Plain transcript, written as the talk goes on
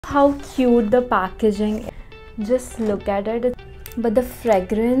how cute the packaging is. Just look at it. But the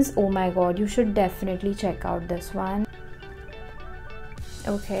fragrance, oh my god, you should definitely check out this one.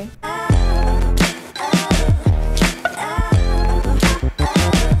 Okay.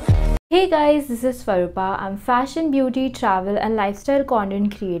 Hey guys, this is Swarupa. I'm fashion, beauty, travel and lifestyle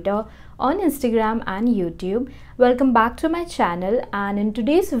content creator on Instagram and YouTube. Welcome back to my channel, and in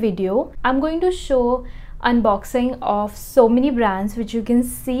today's video I'm going to show unboxing of so many brands which you can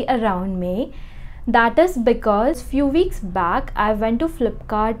see around me. That is because few weeks back I went to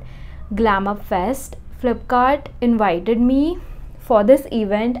Flipkart Glam Fest. Flipkart invited me for this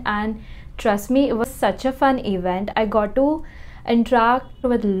event, and trust me, it was such a fun event. I got to interact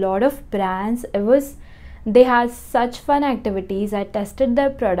with a lot of brands. They had such fun activities. I tested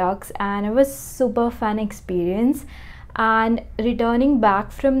their products and it was super fun experience. And returning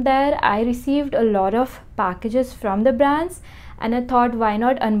back from there, I received a lot of packages from the brands, and I thought why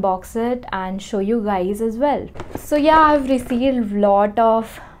not unbox it and show you guys as well. So yeah, I've received a lot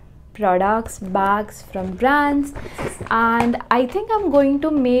of products, bags from brands, and I think I'm going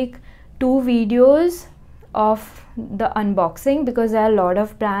to make 2 videos of the unboxing because there are a lot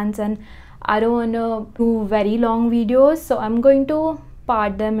of brands and I don't want to do very long videos, so I'm going to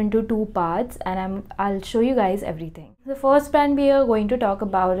part them into 2 parts and I'll show you guys everything. The first brand we are going to talk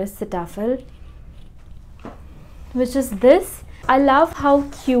about is Cetaphil, which is this. I love how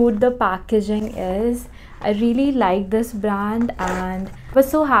cute the packaging is. I really like this brand and was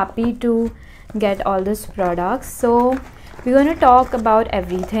so happy to get all these products. So we're going to talk about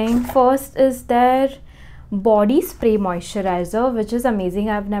everything. First is their body spray moisturizer, which is amazing.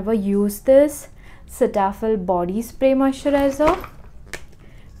 I've never used this Cetaphil body spray moisturizer,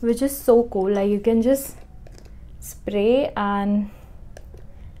 which is so cool. Like, you can just spray and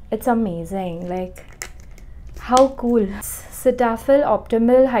it's amazing. Like, how cool. Cetaphil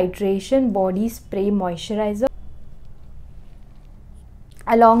Optimal Hydration Body Spray Moisturizer.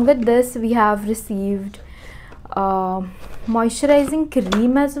 Along with this, we have received moisturizing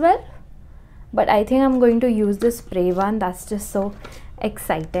cream as well, but I think I'm going to use the spray one. That's just so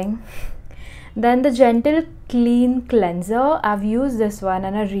exciting. Then the Gentle Clean Cleanser. I've used this one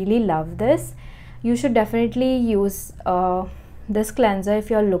and I really love this. You should definitely use this cleanser if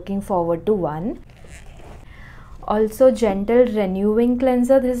you're looking forward to one. Also, Gentle Renewing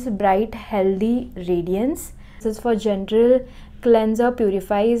Cleanser. This is Bright Healthy Radiance. This is for gentle cleanser,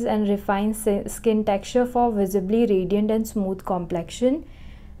 purifies and refines skin texture for visibly radiant and smooth complexion.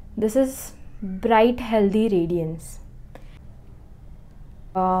 This is Bright Healthy Radiance.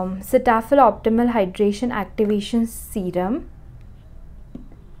 Cetaphil Optimal Hydration Activation Serum.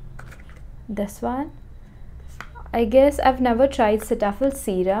 This one, I guess I've never tried Cetaphil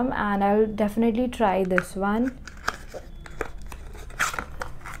serum and I'll definitely try this one.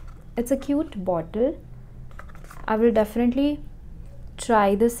 It's a cute bottle. I will definitely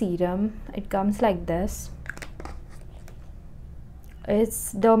try the serum. It comes like this.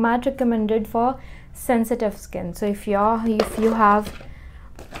 It's Dermaco recommended for sensitive skin. So if you have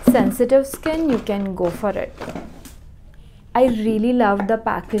sensitive skin, you can go for it. I really love the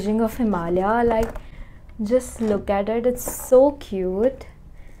packaging of Himalaya. Like, just look at it. It's so cute.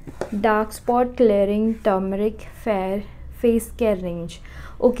 Dark spot clearing turmeric fair face care range.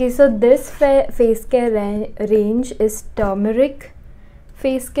 Okay, so this face care range is turmeric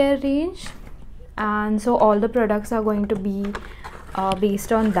face care range, and so all the products are going to be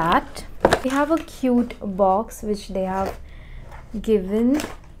based on that. We have a cute box which they have given.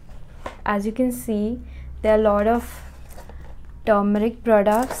 As you can see, there are a lot of turmeric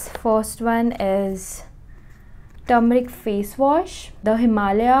products. First one is turmeric face wash. The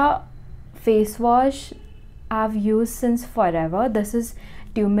Himalaya face wash I've used since forever. This is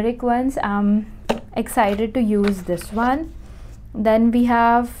turmeric ones. I'm excited to use this one. Then we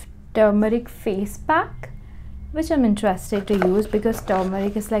have turmeric face pack, which I'm interested to use because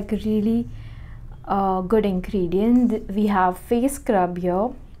turmeric is like a really good ingredient. We have face scrub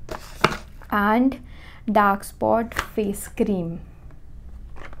here and dark spot face cream.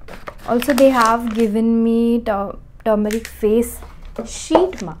 Also, they have given me turmeric face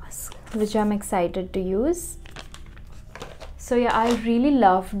sheet mask, which I'm excited to use. So yeah, I really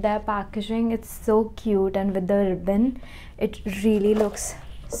loved their packaging. It's so cute, and with the ribbon, it really looks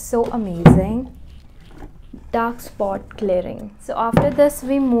so amazing. Dark spot clearing. So after this,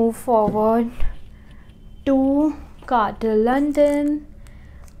 we move forward to Carlton London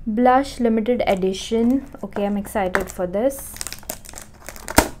blush limited edition. Okay, I'm excited for this.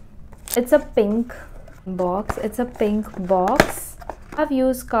 It's a pink box. I've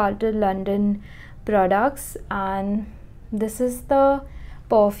used Carlton London products, and this is the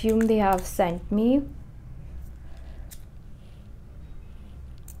perfume they have sent me.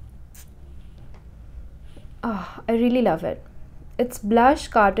 Oh, I really love it. It's blush,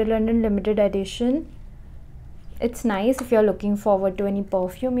 Carlton London limited edition. It's nice. If you're looking forward to any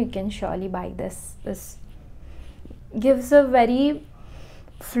perfume, you can surely buy this. This gives a very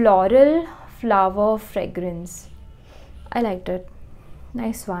floral flower fragrance. I liked it.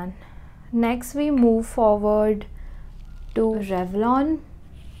 Nice one. Next we move forward to Revlon.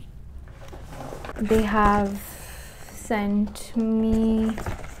 They have sent me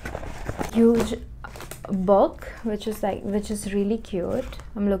huge book which is really cute.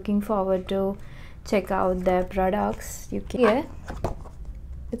 I'm looking forward to check out their products. You can, yeah,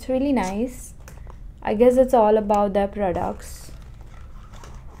 it's really nice. I guess it's all about their products,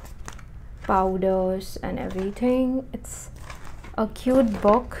 powders and everything. It's a cute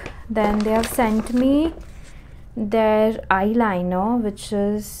book. Then they have sent me their eyeliner, which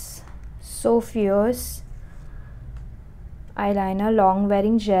is so fierce. Eyeliner, long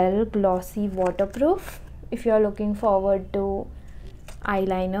wearing gel, glossy, waterproof. If you are looking forward to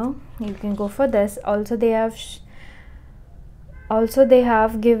eyeliner, you can go for this. Also they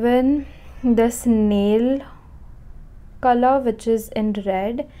have given this nail color, which is in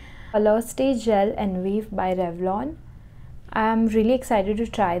red. Color Stay Gel Enweave by Revlon. I'm really excited to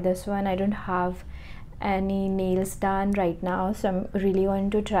try this one. I don't have any nails done right now, so I'm really going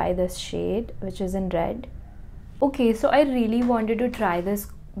to try this shade, which is in red. Okay, so I really wanted to try this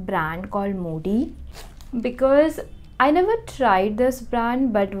brand called Moody because I never tried this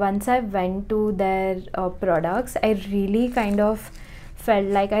brand, but once I went to their products, I really kind of felt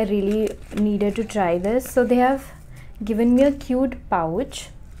like I really needed to try this. So they have given me a cute pouch,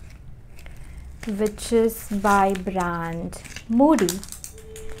 which is by brand Moody.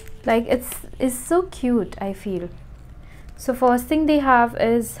 Like it's so cute, I feel. So first thing they have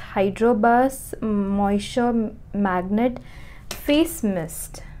is Hydro Buzz Moisture Magnet Face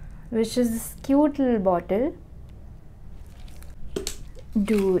Mist, which is this cute little bottle.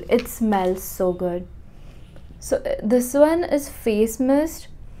 Dude, it smells so good. So this one is face mist,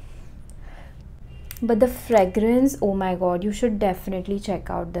 but the fragrance, oh my god, you should definitely check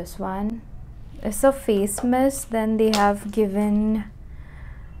out this one. It's a face mist. Then they have given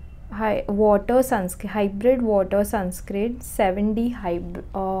hybrid water sunscreen 7D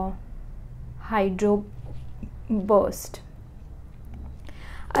hydro burst.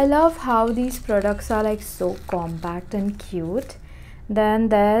 I love how these products are like so compact and cute. Then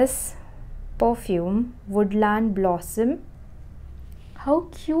there's perfume Woodland Blossom. How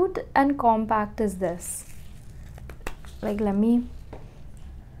cute and compact is this? Like let me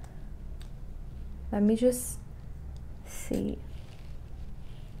just see.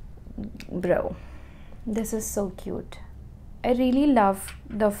 Bro, this is so cute. I really love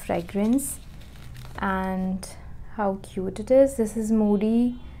the fragrance and how cute it is. This is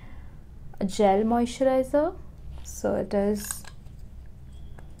Moody gel moisturizer. So it's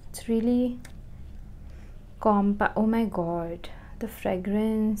really compact. Oh my god, the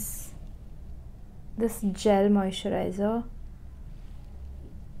fragrance. This gel moisturizer,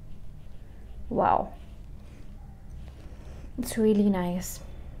 wow, it's really nice.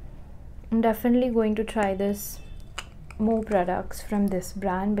 I'm definitely going to try this more products from this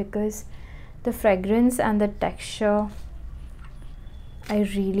brand because the fragrance and the texture, I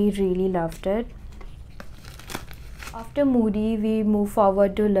really loved it. After Moody, we move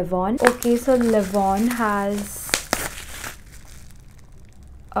forward to Livon. Okay, so Livon has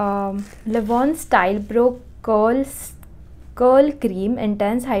Livon Style Pro Curl Cream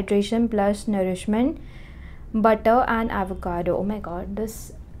Intense Hydration Plus Nourishment Butter and Avocado. Oh my god,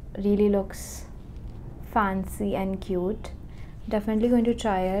 this really looks fancy and cute. Definitely going to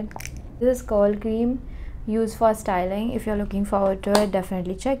try it. This is curl cream used for styling. If you're looking forward to it,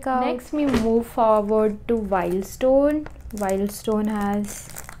 definitely check out. Next we move forward to Wildstone. Wildstone has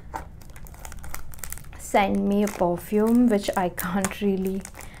sent me a perfume which I'm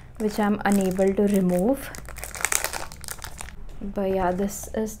unable to remove, but yeah, this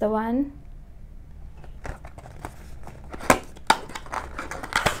is the one.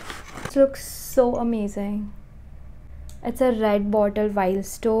 It looks so amazing. It's a red bottle,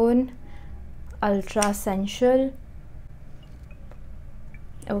 Wildstone Ultra Sensual.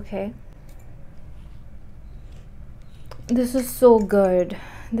 Okay, this is so good.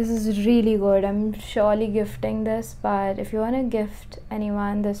 This is really good. I'm surely gifting this, but if you want to gift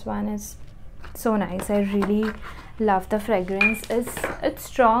anyone, this one is so nice. I really love the fragrance. It's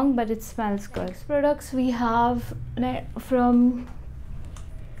strong, but it smells good. Products we have from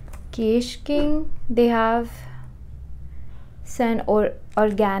Kesh King. They have It's an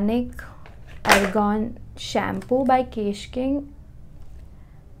organic argan shampoo by Kesh,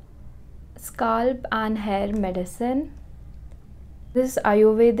 scalp and hair medicine. This is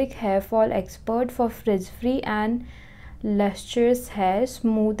Ayurvedic hair fall expert for frizz-free and lustrous hair,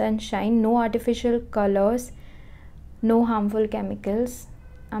 smooth and shine, no artificial colors, no harmful chemicals.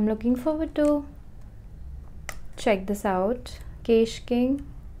 I'm looking forward to check this out. Kesh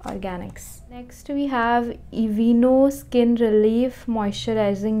Organics. Next we have Aveeno Skin Relief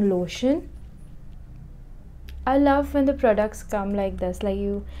Moisturizing Lotion. I love when the products come like this,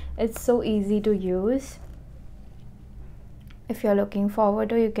 it's so easy to use. If you're looking forward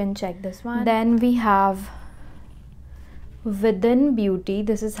to, you can check this one. Then we have Within Beauty.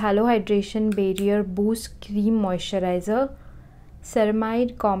 This is Hello Hydration Barrier Boost Cream Moisturizer,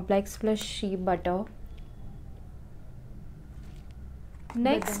 Ceramide Complex plus Shea Butter.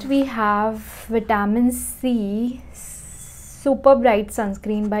 Next we have Vitamin C Super Bright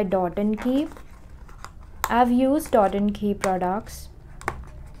Sunscreen by Dot&Key. I've used Dot&Key products.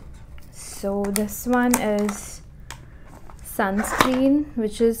 So this one is sunscreen,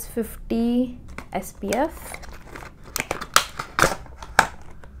 which is 50 SPF.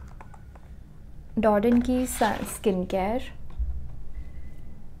 Dot&Key skincare.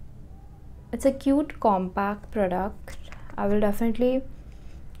 It's a cute compact product. I will definitely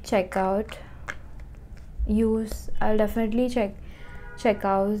check out I'll definitely check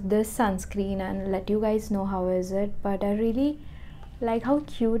out this sunscreen and let you guys know how is it. But I really like how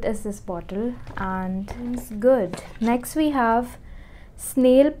cute is this bottle and it's good. Next we have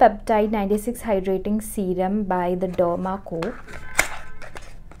Snail Peptide 96 Hydrating Serum by the Dermaco.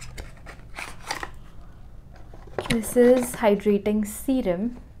 This is hydrating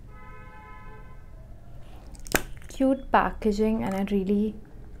serum. Cute packaging and I really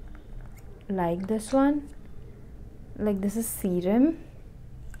like this one. This is serum.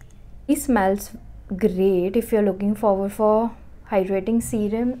 It smells great. If you're looking forward for hydrating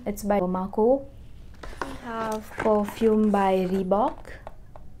serum, it's by Dermaco. We have perfume by Reebok.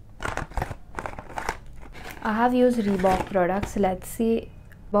 I have used Reebok products. Let's see.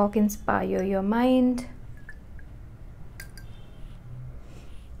 Reebok Inspire Your Mind.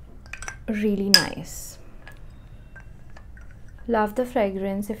 Really nice. Love the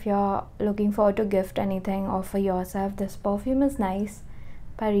fragrance. If you're looking forward to gift anything or for yourself, this perfume is nice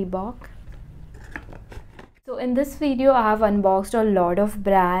by Reebok. So in this video I have unboxed a lot of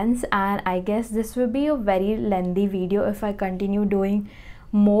brands and I guess this will be a very lengthy video if I continue doing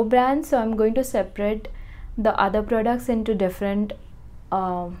more brands. So I'm going to separate the other products into different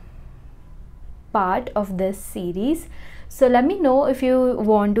part of this series. So let me know if you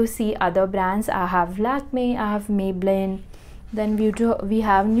want to see other brands. I have Lakme, I have Maybelline, then we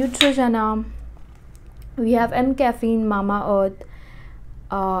have Neutrogena, we have M Caffeine, Mama Earth,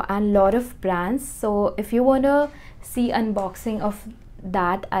 and lot of brands. So if you want to see unboxing of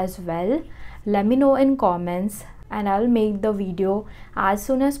that as well, let me know in comments and I'll make the video as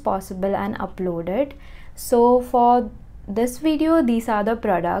soon as possible and upload it. So for this video, these are the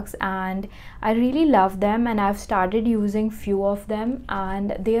products and I really love them and I've started using few of them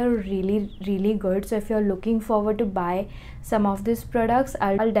and they are really good. So if you're looking forward to buy some of these products,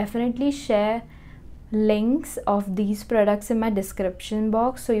 I'll definitely share links of these products in my description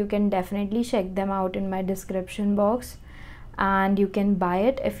box, so you can definitely check them out in my description box and you can buy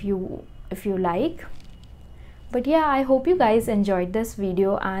it if you like. But yeah, I hope you guys enjoyed this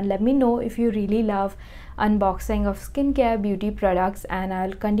video and let me know if you really love unboxing of skincare beauty products and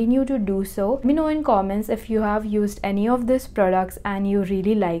I'll continue to do so. Let me know in comments if you have used any of these products and you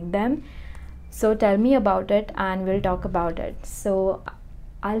really like them. So tell me about it and we'll talk about it. So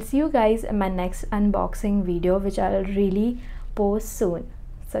I'll see you guys in my next unboxing video, which I'll really post soon.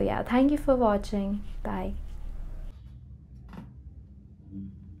 So yeah, thank you for watching. Bye.